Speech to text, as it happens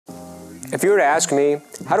If you were to ask me,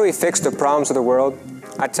 how do we fix the problems of the world?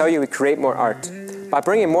 I'd tell you we create more art. By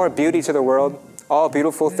bringing more beauty to the world, all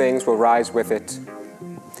beautiful things will rise with it.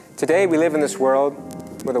 Today we live in this world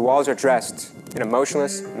where the walls are dressed in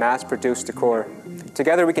emotionless, mass-produced decor.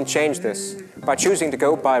 Together we can change this by choosing to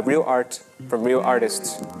go buy real art from real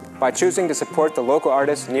artists, by choosing to support the local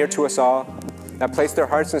artists near to us all that place their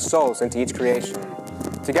hearts and souls into each creation.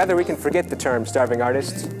 Together we can forget the term starving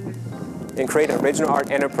artist and create an original art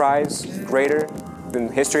enterprise greater than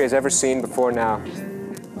history has ever seen before now.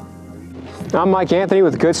 I'm Mike Anthony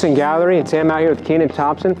with Goodson Gallery, and today I'm out here with Keenan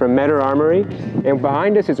Thompson from Mettert Armory. And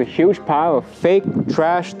behind us is a huge pile of fake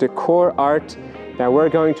trash decor art that we're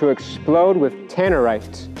going to explode with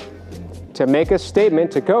tannerite to make a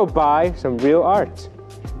statement to go buy some real art.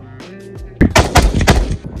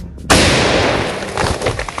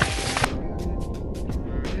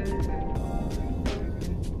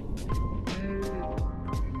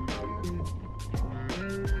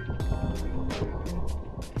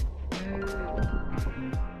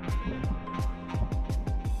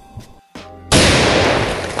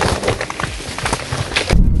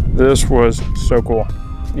 This was so cool.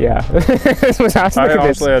 Yeah, this was awesome. I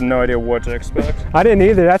honestly had no idea what to expect. I didn't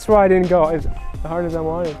either. That's why I didn't go as hard as I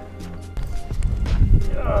wanted.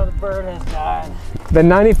 Oh, the bird has died. The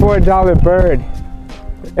 $94 bird.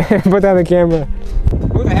 Put that on the camera.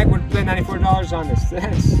 Who the heck would spend $94 on this?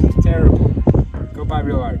 That's terrible. Go buy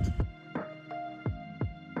real art.